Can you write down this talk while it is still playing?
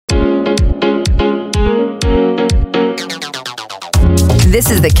This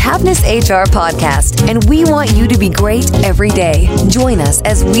is the cavnessHR podcast, and we want you to be great every day. Join us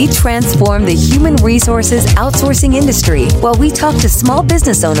as we transform the human resources outsourcing industry while we talk to small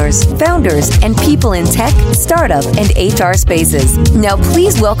business owners, founders, and people in tech, startup, and HR spaces. Now,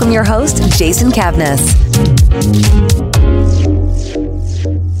 please welcome your host, Jason Cavness.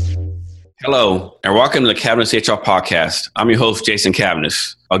 Hello, and welcome to the cavnessHR podcast. I'm your host, Jason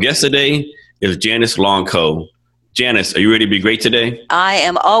Cavness. Our guest today is Janice Longco. Janice, are you ready to be great today? I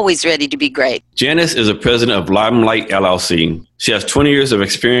am always ready to be great. Janice is the president of Limelight LLC. She has 20 years of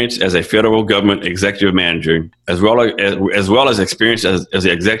experience as a federal government executive manager, as well as experience as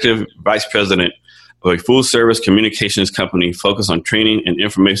the executive vice president of a full-service communications company focused on training and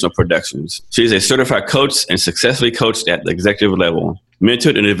informational productions. She is a certified coach and successfully coached at the executive level,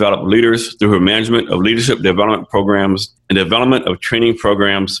 mentored and developed leaders through her management of leadership development programs and development of training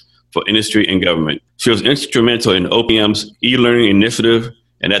programs for industry and government. She was instrumental in OPM's e-learning initiative,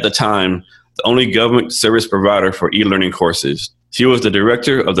 and at the time, the only government service provider for e-learning courses. She was the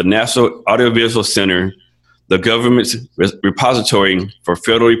director of the National Audiovisual Center, the government's repository for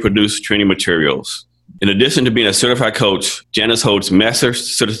federally produced training materials. In addition to being a certified coach, Janice holds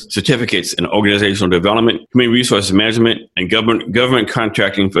master's certificates in organizational development, human resource management, and government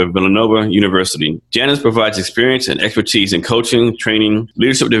contracting for Villanova University. Janice provides experience and expertise in coaching, training,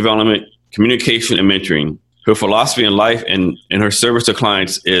 leadership development, communication, and mentoring. Her philosophy in life and her service to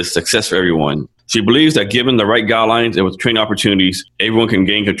clients is success for everyone. She believes that given the right guidelines and with training opportunities, everyone can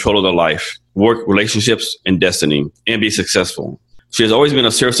gain control of their life, work, relationships, and destiny, and be successful. She has always been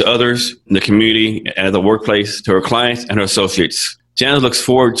of service to others in the community and at the workplace, to her clients and her associates. Janice looks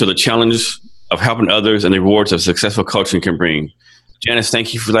forward to the challenge of helping others and the rewards of successful coaching can bring. Janice,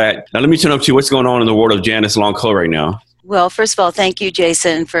 thank you for that. Now let me turn up to you. What's going on in the world of Janice Longco right now? Well, first of all, thank you,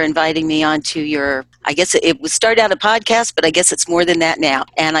 Jason, for inviting me onto your, I guess it would start out a podcast, but I guess it's more than that now.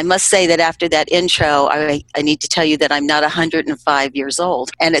 And I must say that after that intro, I need to tell you that I'm not 105 years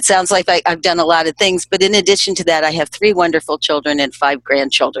old. And it sounds like I've done a lot of things, but in addition to that, I have 3 wonderful children and 5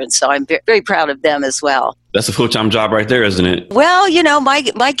 grandchildren. So I'm very proud of them as well. That's a full-time job right there, isn't it? Well, you know,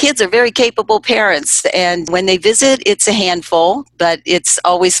 my kids are very capable parents, and when they visit, it's a handful, but it's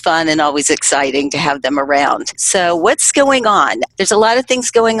always fun and always exciting to have them around. So what's going on? There's a lot of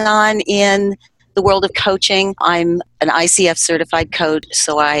things going on in the world of coaching. I'm an ICF certified coach,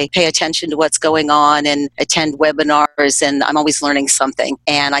 so I pay attention to what's going on and attend webinars, and I'm always learning something.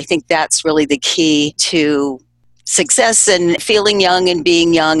 And I think that's really the key to success and feeling young and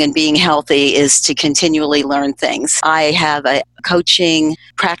being healthy is to continually learn things. I have a coaching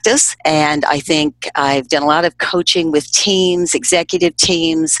practice, and I think I've done a lot of coaching with teams, executive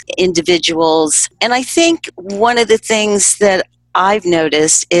teams, individuals. And I think one of the things that I've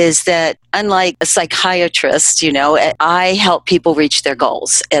noticed is that unlike a psychiatrist, you know, I help people reach their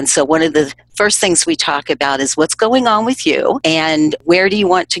goals. And so one of the first things we talk about is what's going on with you and where do you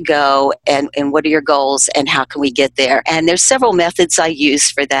want to go and what are your goals and how can we get there? And there's several methods I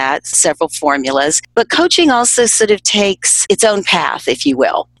use for that, several formulas. But coaching also sort of takes its own path, if you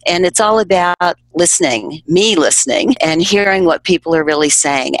will. And it's all about listening and hearing what people are really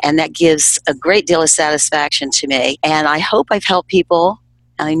saying. And that gives a great deal of satisfaction to me. And I hope I've helped people.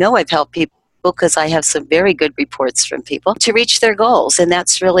 I know I've helped people because I have some very good reports from people to reach their goals. And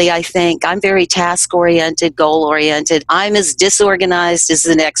that's really, I think, I'm very task-oriented, goal-oriented. I'm as disorganized as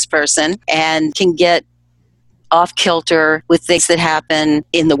the next person and can get off kilter with things that happen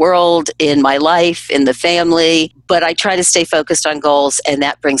in the world, in my life, in the family. But I try to stay focused on goals, and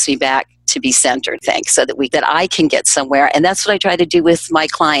that brings me back to be centered, thanks, so that I can get somewhere. And that's what I try to do with my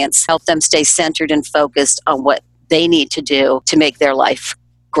clients, help them stay centered and focused on what they need to do to make their life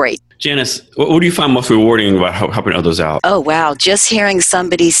great. Janice, what do you find most rewarding about helping others out? Oh, wow. Just hearing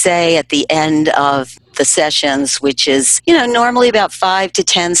somebody say at the end of the sessions, which is, you know, normally about 5 to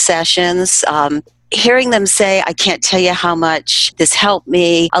 10 sessions, hearing them say, I can't tell you how much this helped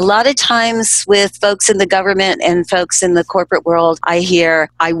me. A lot of times with folks in the government and folks in the corporate world, I hear,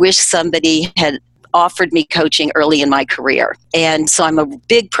 I wish somebody had offered me coaching early in my career. And so I'm a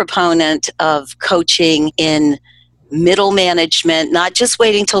big proponent of coaching in middle management, not just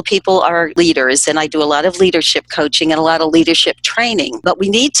waiting till people are leaders. And I do a lot of leadership coaching and a lot of leadership training. But we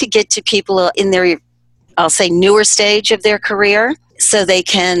need to get to people in their, I'll say, newer stage of their career so they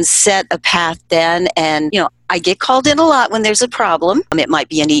can set a path then. And, you know, I get called in a lot when there's a problem. It might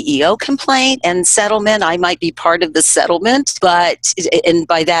be an EEO complaint and settlement. I might be part of the settlement. And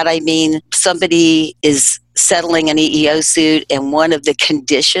by that I mean somebody is settling an EEO suit and one of the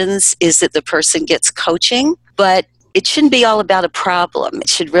conditions is that the person gets coaching. But it shouldn't be all about a problem. It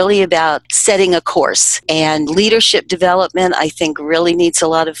should really about setting a course. And leadership development, I think, really needs a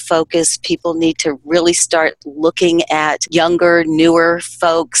lot of focus. People need to really start looking at younger, newer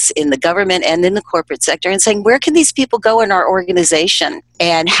folks in the government and in the corporate sector and saying, where can these people go in our organization?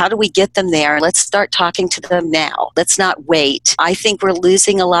 And how do we get them there? Let's start talking to them now. Let's not wait. I think we're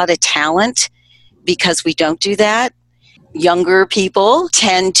losing a lot of talent because we don't do that. Younger people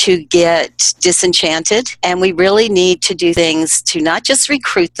tend to get disenchanted, and we really need to do things to not just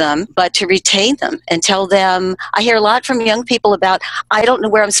recruit them, but to retain them and tell them. I hear a lot from young people about, I don't know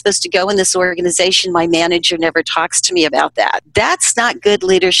where I'm supposed to go in this organization. My manager never talks to me about that. That's not good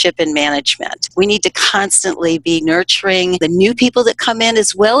leadership and management. We need to constantly be nurturing the new people that come in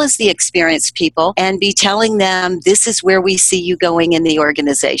as well as the experienced people and be telling them, this is where we see you going in the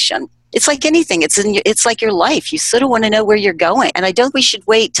organization. It's like anything. It's like your life. You sort of want to know where you're going. And I don't think we should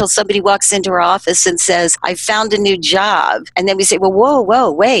wait till somebody walks into our office and says, I found a new job. And then we say, well,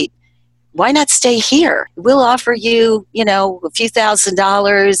 whoa, wait. Why not stay here? We'll offer you, a few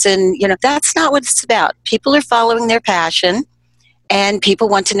 $1,000s. And, that's not what it's about. People are following their passion, and people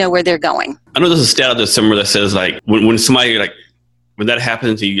want to know where they're going. I know there's a stat out there somewhere that says, when somebody, when that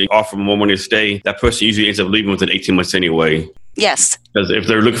happens, you offer more money to stay, that person usually ends up leaving within 18 months anyway. Yes. Because if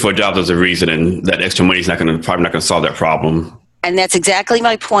they're looking for a job, there's a reason, and that extra money is probably not going to solve that problem. And that's exactly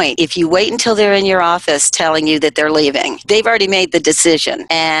my point. If you wait until they're in your office telling you that they're leaving, they've already made the decision.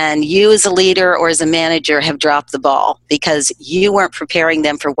 And you as a leader or as a manager have dropped the ball because you weren't preparing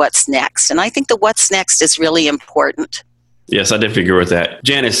them for what's next. And I think the what's next is really important. Yes, I definitely agree with that.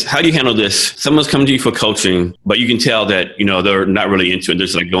 Janice, how do you handle this? Someone's coming to you for coaching, but you can tell that, they're not really into it. They're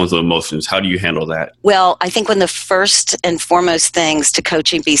just going through emotions. How do you handle that? Well, I think one of the first and foremost things to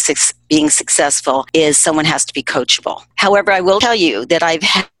coaching being successful is someone has to be coachable. However, I will tell you that I've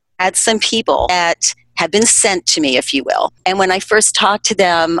had some people that have been sent to me, if you will. And when I first talk to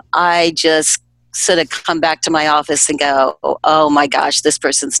them, I just sort of come back to my office and go, oh my gosh, this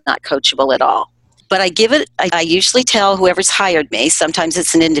person's not coachable at all. But I usually tell whoever's hired me, sometimes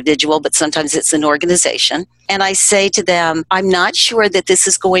it's an individual, but sometimes it's an organization. And I say to them, I'm not sure that this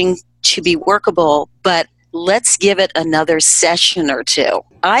is going to be workable, but let's give it another session or two.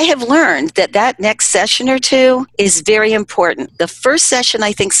 I have learned that next session or two is very important. The first session,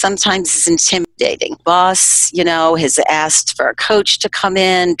 I think, sometimes is intimidating. Boss, has asked for a coach to come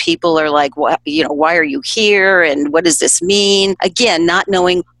in. People are like, why are you here? And what does this mean? Again, not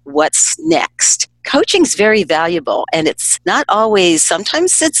knowing what's next. Coaching is very valuable, and it's not always,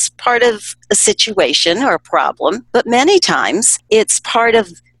 sometimes it's part of a situation or a problem, but many times it's part of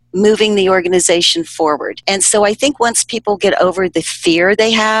moving the organization forward. And so I think once people get over the fear they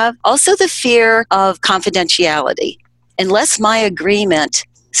have, also the fear of confidentiality, unless my agreement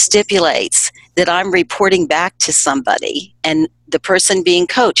stipulates that I'm reporting back to somebody, and the person being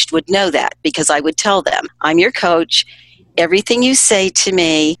coached would know that because I would tell them, I'm your coach. Everything you say to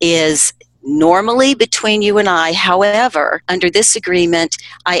me is normally between you and I. However, under this agreement,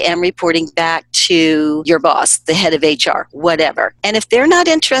 I am reporting back to your boss, the head of HR, whatever. And if they're not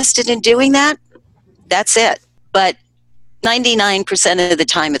interested in doing that, that's it. But 99% of the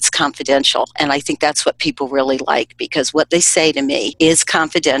time it's confidential. And I think that's what people really like, because what they say to me is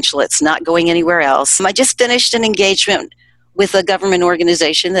confidential. It's not going anywhere else. I just finished an engagement with a government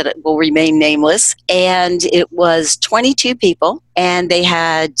organization that will remain nameless. And it was 22 people, and they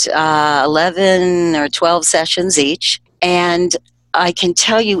had 11 or 12 sessions each. And I can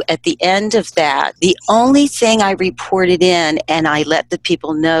tell you at the end of that, the only thing I reported in, and I let the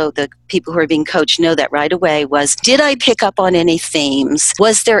people know, the people who are being coached know that right away, was, did I pick up on any themes?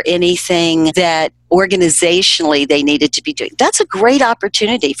 Was there anything that organizationally they needed to be doing? That's a great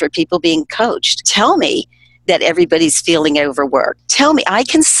opportunity for people being coached. Tell me that everybody's feeling overworked. Tell me, I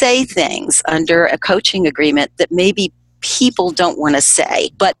can say things under a coaching agreement that maybe people don't want to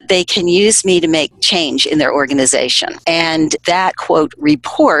say, but they can use me to make change in their organization. And that quote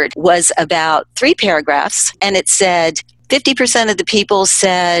report was about 3 paragraphs, and it said 50% of the people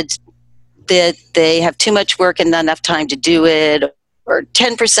said that they have too much work and not enough time to do it, or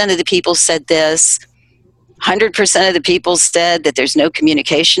 10% of the people said this, 100% of the people said that there's no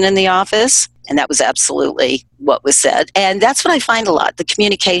communication in the office. And that was absolutely what was said. And that's what I find a lot. The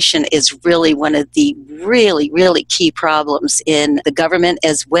communication is really one of the really, really key problems in the government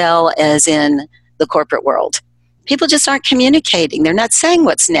as well as in the corporate world. People just aren't communicating. They're not saying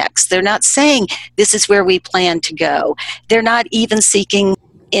what's next. They're not saying this is where we plan to go. They're not even seeking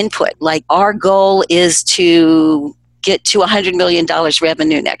input. Like, our goal is to get to $100 million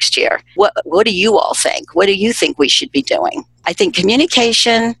revenue next year. What do you all think? What do you think we should be doing? I think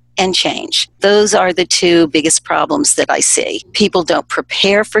communication and change. Those are the two biggest problems that I see. People don't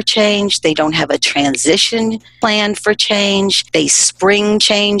prepare for change. They don't have a transition plan for change. They spring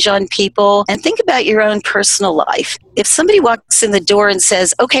change on people. And think about your own personal life. If somebody walks in the door and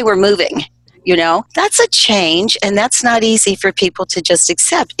says, okay, we're moving, that's a change, and that's not easy for people to just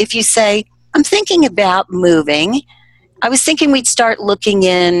accept. If you say, I'm thinking about moving, I was thinking we'd start looking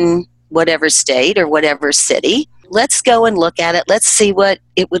in whatever state or whatever city. Let's go and look at it. Let's see what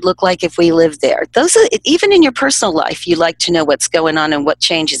it would look like if we lived there. Even in your personal life, you like to know what's going on and what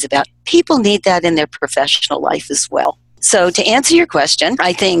change is about. People need that in their professional life as well. So to answer your question,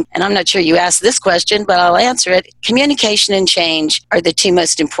 I think, and I'm not sure you asked this question, but I'll answer it. Communication and change are the two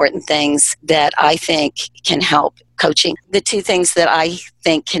most important things that I think can help coaching. The two things that I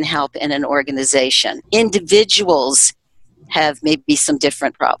think can help in an organization. Individuals have maybe some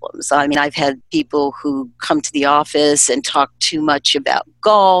different problems. I mean, I've had people who come to the office and talk too much about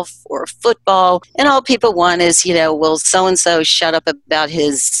golf or football, and all people want is, will so-and-so shut up about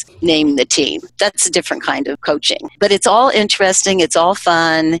his name the team. That's a different kind of coaching. But it's all interesting, it's all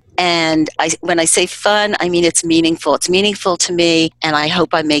fun, and when I say fun, I mean it's meaningful. It's meaningful to me, and I hope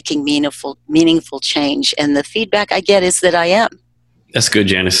I'm making meaningful change, and the feedback I get is that I am. That's good,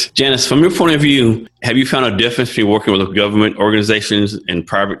 Janice. Janice, from your point of view, have you found a difference between working with government organizations and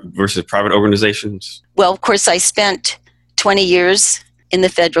private versus private organizations? Well, of course, I spent 20 years in the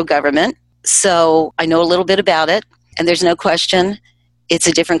federal government, so I know a little bit about it, and there's no question it's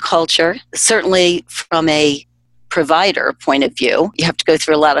a different culture. Certainly from a provider point of view, you have to go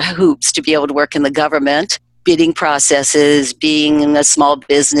through a lot of hoops to be able to work in the government. Bidding processes, being a small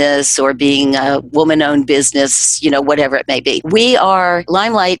business or being a woman-owned business, whatever it may be.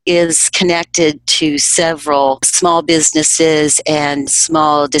 Limelight is connected to several small businesses and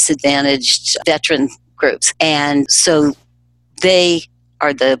small disadvantaged veteran groups. And so they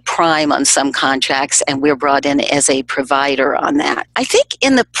are the prime on some contracts, and we're brought in as a provider on that. I think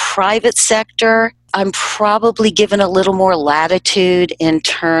in the private sector, I'm probably given a little more latitude in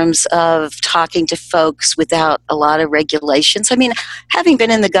terms of talking to folks without a lot of regulations. I mean, having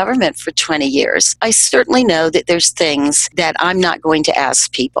been in the government for 20 years, I certainly know that there's things that I'm not going to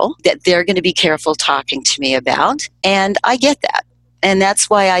ask people, that they're going to be careful talking to me about, and I get that. And that's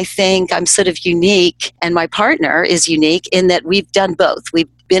why I think I'm sort of unique, and my partner is unique in that we've done both.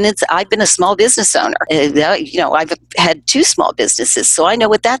 I've been a small business owner. I've had 2 small businesses, so I know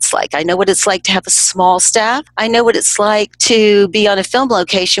what that's like. I know what it's like to have a small staff. I know what it's like to be on a film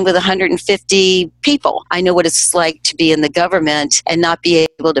location with 150 people. I know what it's like to be in the government and not be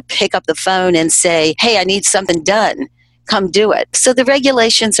able to pick up the phone and say, hey, I need something done. Come do it. So the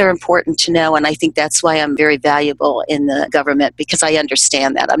regulations are important to know, and I think that's why I'm very valuable in the government, because I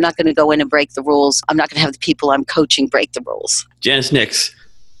understand that. I'm not going to go in and break the rules. I'm not going to have the people I'm coaching break the rules. Janice Nix,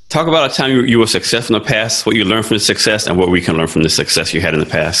 talk about a time you were successful in the past, what you learned from the success, and what we can learn from the success you had in the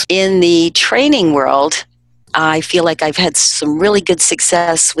past. In the training world, I feel like I've had some really good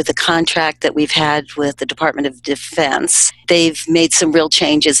success with the contract that we've had with the Department of Defense. They've made some real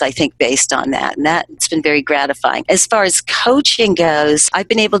changes, I think, based on that, and that's been very gratifying. As far as coaching goes, I've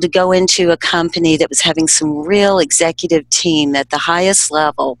been able to go into a company that was having some real executive team at the highest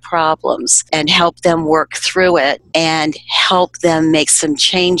level problems and help them work through it and help them make some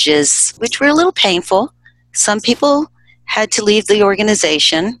changes, which were a little painful. Some people had to leave the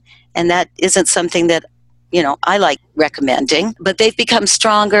organization, and that isn't something that I like recommending, but they've become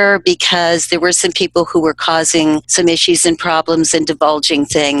stronger because there were some people who were causing some issues and problems and divulging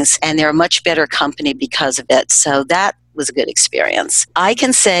things, and they're a much better company because of it. So that was a good experience. I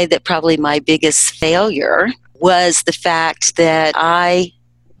can say that probably my biggest failure was the fact that I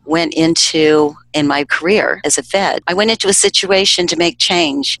went into, in my career as a Fed, I went into a situation to make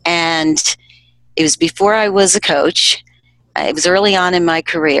change, and it was before I was a coach. It was early on in my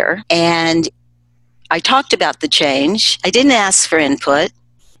career, and I talked about the change. I didn't ask for input,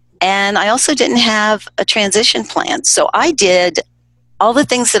 and I also didn't have a transition plan. So I did all the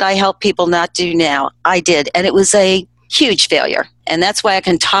things that I help people not do now. I did, and it was a huge failure. And that's why I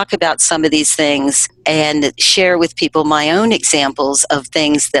can talk about some of these things and share with people my own examples of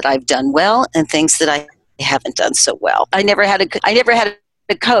things that I've done well and things that I haven't done so well. I never had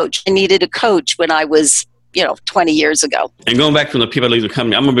a coach. I needed a coach when I was 20 years ago. And going back from the people that leave the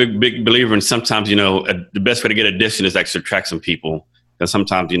company, I'm a big believer in sometimes, the best way to get addition is actually attract some people. Because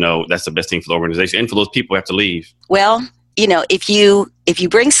sometimes, that's the best thing for the organization and for those people who have to leave. Well, if you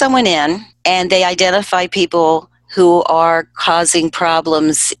bring someone in and they identify people who are causing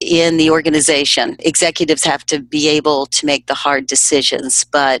problems in the organization. Executives have to be able to make the hard decisions,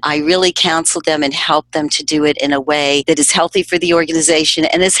 but I really counsel them and help them to do it in a way that is healthy for the organization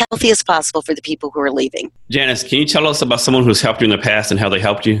and as healthy as possible for the people who are leaving. Janice, can you tell us about someone who's helped you in the past and how they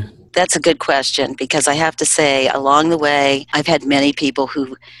helped you? That's a good question, because I have to say, along the way, I've had many people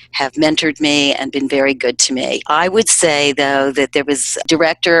who have mentored me and been very good to me. I would say, though, that there was a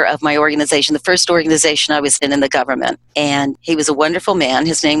director of my organization, the first organization I was in the government, and he was a wonderful man.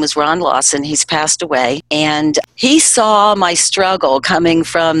 His name was Ron Lawson. He's passed away, and he saw my struggle coming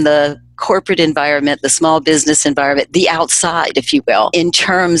from the corporate environment, the small business environment, the outside, if you will, in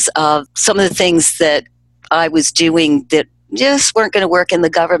terms of some of the things that I was doing that just weren't going to work in the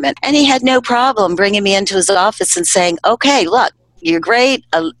government. And he had no problem bringing me into his office and saying, okay, look, you're great.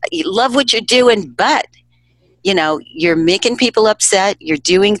 You love what you're doing, but you're making people upset. You're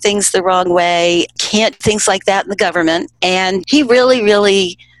doing things the wrong way. Can't things like that in the government. And he really,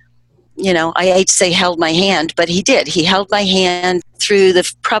 really, I hate to say held my hand, but he did. He held my hand through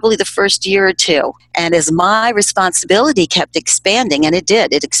probably the first year or two. And as my responsibility kept expanding, and it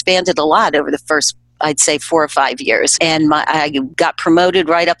did, it expanded a lot over the first, I'd say 4 or 5 years. And I got promoted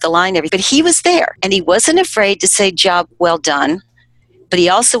right up the line. But he was there, and he wasn't afraid to say, job well done. But he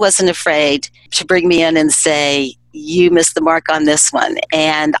also wasn't afraid to bring me in and say, you missed the mark on this one.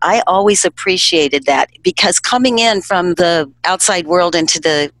 And I always appreciated that, because coming in from the outside world into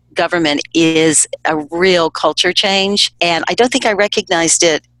the government is a real culture change. And I don't think I recognized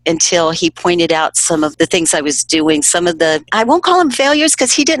it until he pointed out some of the things I was doing, some of the, I won't call them failures,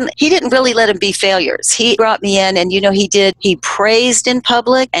 because he didn't really let them be failures. He brought me in, and he praised in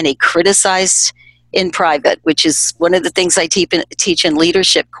public and he criticized in private, which is one of the things I teach in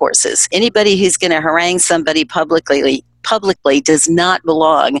leadership courses. Anybody who's going to harangue somebody publicly does not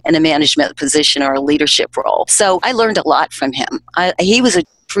belong in a management position or a leadership role. So I learned a lot from him. He was a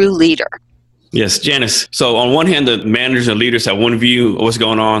true leader. Yes, Janice. So on one hand, the managers and leaders have one view of what's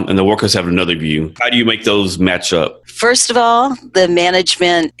going on, and the workers have another view. How do you make those match up? First of all, the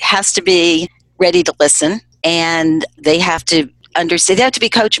management has to be ready to listen, and they have to understand. They have to be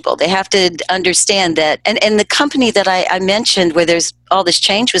coachable. They have to understand that. And the company that I mentioned, where there's all this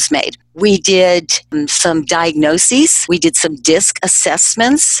change was made, we did some diagnoses, we did some DISC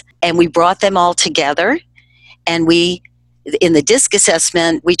assessments, and we brought them all together, and in the DISC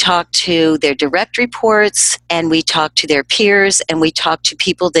assessment, we talked to their direct reports, and we talked to their peers, and we talked to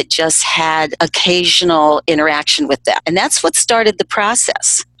people that just had occasional interaction with them. And that's what started the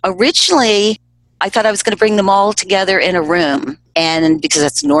process. Originally, I thought I was going to bring them all together in a room, and because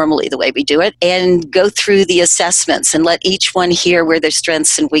that's normally the way we do it, and go through the assessments and let each one hear where their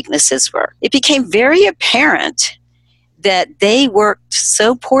strengths and weaknesses were. It became very apparent that they worked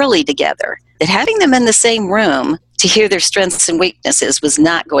so poorly together that having them in the same room to hear their strengths and weaknesses was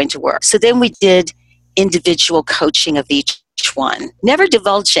not going to work. So then we did individual coaching of each one, never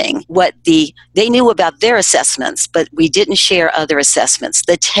divulging what they knew about their assessments, but we didn't share other assessments.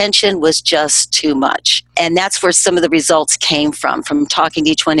 The tension was just too much. And that's where some of the results came from talking to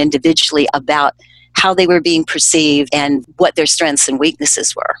each one individually about how they were being perceived and what their strengths and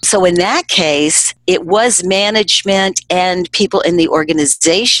weaknesses were. So in that case, it was management and people in the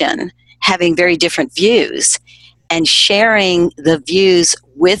organization having very different views and sharing the views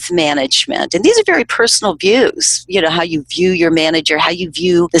with management. And these are very personal views, how you view your manager, how you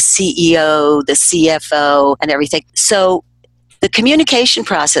view the CEO, the CFO, and everything. So the communication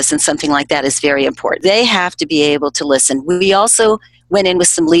process in something like that is very important. They have to be able to listen. We also went in with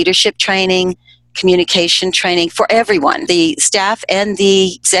some leadership training, communication training for everyone, the staff and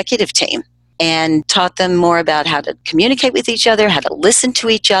the executive team, and taught them more about how to communicate with each other, how to listen to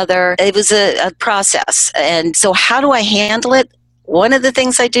each other. It was a process. And so how do I handle it? One of the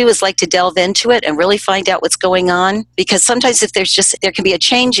things I do is like to delve into it and really find out what's going on, because sometimes if there can be a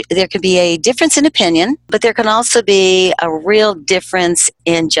change, there can be a difference in opinion, but there can also be a real difference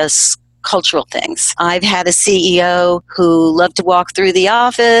in just cultural things. I've had a CEO who loved to walk through the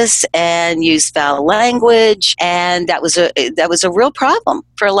office and use foul language, and that was a real problem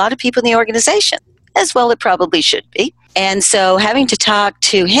for a lot of people in the organization, as well it probably should be. And so having to talk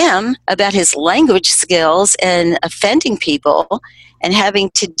to him about his language skills and offending people and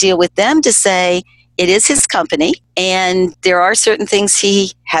having to deal with them to say it is his company and there are certain things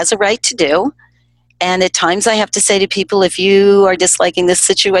he has a right to do. And at times I have to say to people, if you are disliking this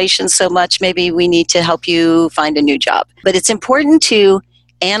situation so much, maybe we need to help you find a new job. But it's important to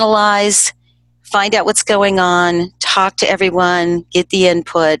analyze, find out what's going on, talk to everyone, get the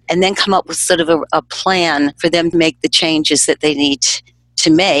input, and then come up with sort of a plan for them to make the changes that they need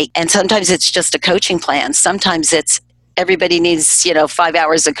to make. And sometimes it's just a coaching plan. Sometimes it's everybody needs, 5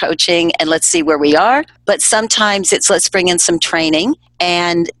 hours of coaching and let's see where we are. But sometimes it's let's bring in some training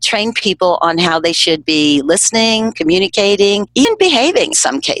and train people on how they should be listening, communicating, even behaving in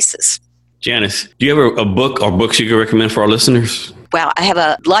some cases. Janice, do you have a book or books you can recommend for our listeners? Wow, I have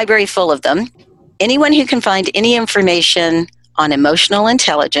a library full of them. Anyone who can find any information on emotional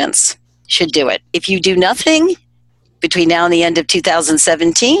intelligence should do it. If you do nothing between now and the end of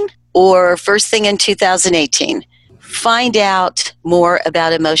 2017 or first thing in 2018, find out more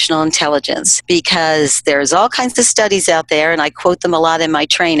about emotional intelligence, because there's all kinds of studies out there, and I quote them a lot in my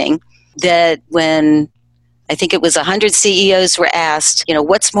training, that when I think it was 100 CEOs were asked,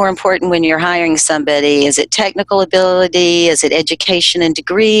 what's more important when you're hiring somebody? Is it technical ability? Is it education and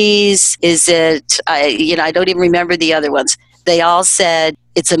degrees? Is it, I don't even remember the other ones. They all said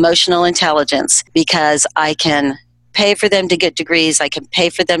it's emotional intelligence, because I can pay for them to get degrees. I can pay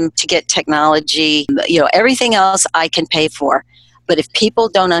for them to get technology, everything else I can pay for. But if people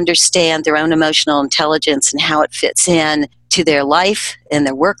don't understand their own emotional intelligence and how it fits in to their life and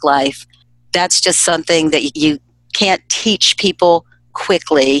their work life, that's just something that you can't teach people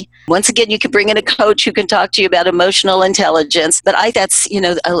quickly. Once again, you can bring in a coach who can talk to you about emotional intelligence. But that's,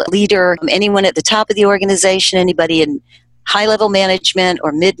 a leader, anyone at the top of the organization, anybody in high-level management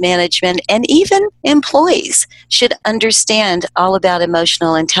or mid-management, and even employees should understand all about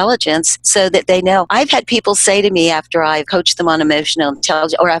emotional intelligence so that they know. I've had people say to me after I've coached them on emotional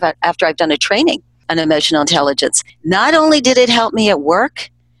intelligence, or after I've done a training on emotional intelligence, not only did it help me at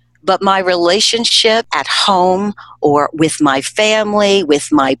work, but my relationship at home or with my family,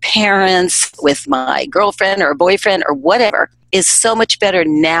 with my parents, with my girlfriend or boyfriend or whatever is so much better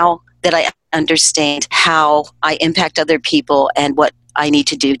now that I understand how I impact other people and what I need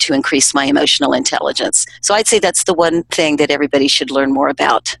to do to increase my emotional intelligence. So I'd say that's the one thing that everybody should learn more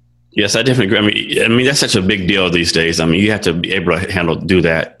about. Yes, I definitely agree. I mean, that's such a big deal these days. I mean, you have to be able to do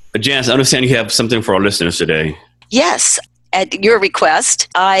that. Janice, I understand you have something for our listeners today. Yes. At your request,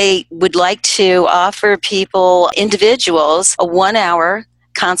 I would like to offer individuals, a 1-hour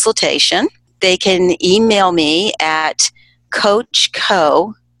consultation. They can email me at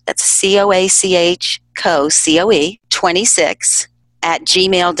coachco, that's COACH, COE, 26 at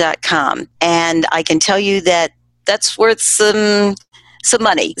gmail.com. And I can tell you that that's worth some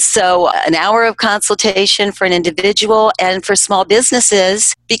money. So an hour of consultation for an individual and for small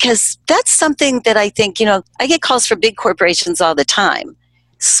businesses, because that's something that I think, I get calls for big corporations all the time.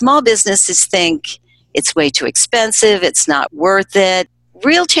 Small businesses think it's way too expensive, it's not worth it.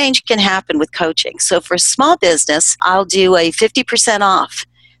 Real change can happen with coaching. So for small business, I'll do a 50% off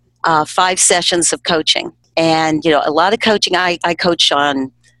 5 sessions of coaching. And, a lot of coaching, I coach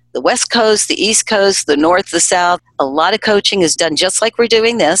on the West Coast, the East Coast, the North, the South. A lot of coaching is done just like we're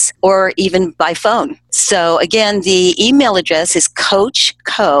doing this, or even by phone. So again, the email address is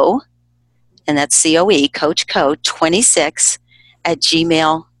coachco, and that's COE, coachco26 at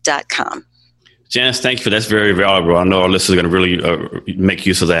gmail.com. Janice, thank you for that. That's very valuable. I know our listeners are going to really make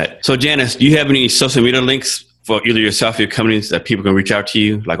use of that. So Janice, do you have any social media links for either yourself or your companies that people can reach out to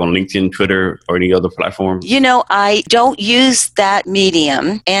you, like on LinkedIn, Twitter, or any other platform? I don't use that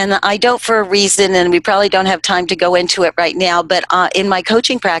medium, and I don't for a reason, and we probably don't have time to go into it right now, but in my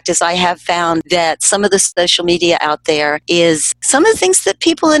coaching practice, I have found that some of the social media out there is some of the things that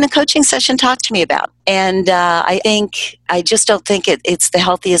people in a coaching session talk to me about. And I just don't think it's the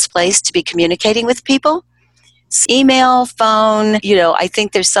healthiest place to be communicating with people. Email, phone, I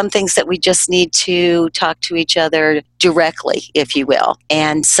think there's some things that we just need to talk to each other directly, if you will.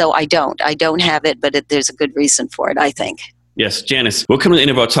 And so I don't have it, but there's a good reason for it, I think. Yes. Janice, we'll come to the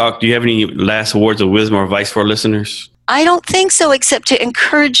end of our talk. Do you have any last words of wisdom or advice for our listeners? I don't think so, except to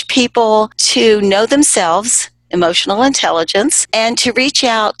encourage people to know themselves, emotional intelligence, and to reach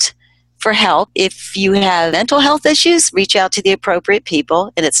out for help. If you have mental health issues, reach out to the appropriate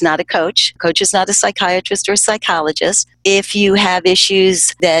people, and it's not a coach. Coach is not a psychiatrist or a psychologist. If you have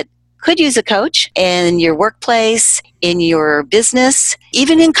issues that could use a coach in your workplace, in your business,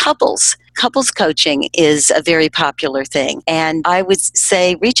 even in couples coaching is a very popular thing. And I would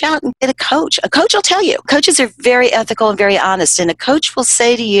say reach out and get a coach. A coach will tell you. Coaches are very ethical and very honest. And a coach will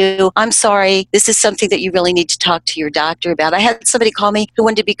say to you, I'm sorry, this is something that you really need to talk to your doctor about. I had somebody call me who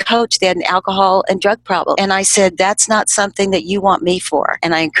wanted to be coached. They had an alcohol and drug problem. And I said, that's not something that you want me for.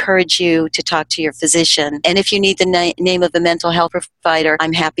 And I encourage you to talk to your physician. And if you need the name of a mental health provider,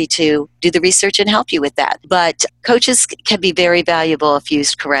 I'm happy to do the research and help you with that. But coaches can be very valuable if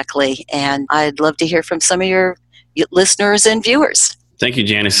used correctly. And I'd love to hear from some of your listeners and viewers. Thank you,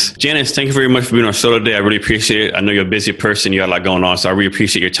 Janice. Janice, thank you very much for being on our show today. I really appreciate it. I know you're a busy person. You got a lot going on, so I really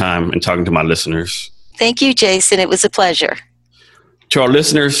appreciate your time and talking to my listeners. Thank you, Jason. It was a pleasure. To our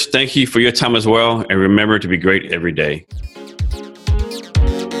listeners, thank you for your time as well. And remember to be great every day.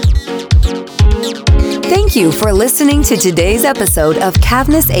 Thank you for listening to today's episode of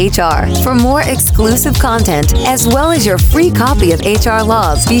cavnessHR. For more exclusive content, as well as your free copy of HR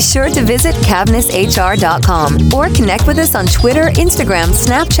Laws, be sure to visit cavnesshr.com or connect with us on Twitter, Instagram,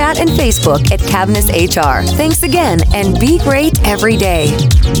 Snapchat, and Facebook at cavnessHR. Thanks again, and be great every day.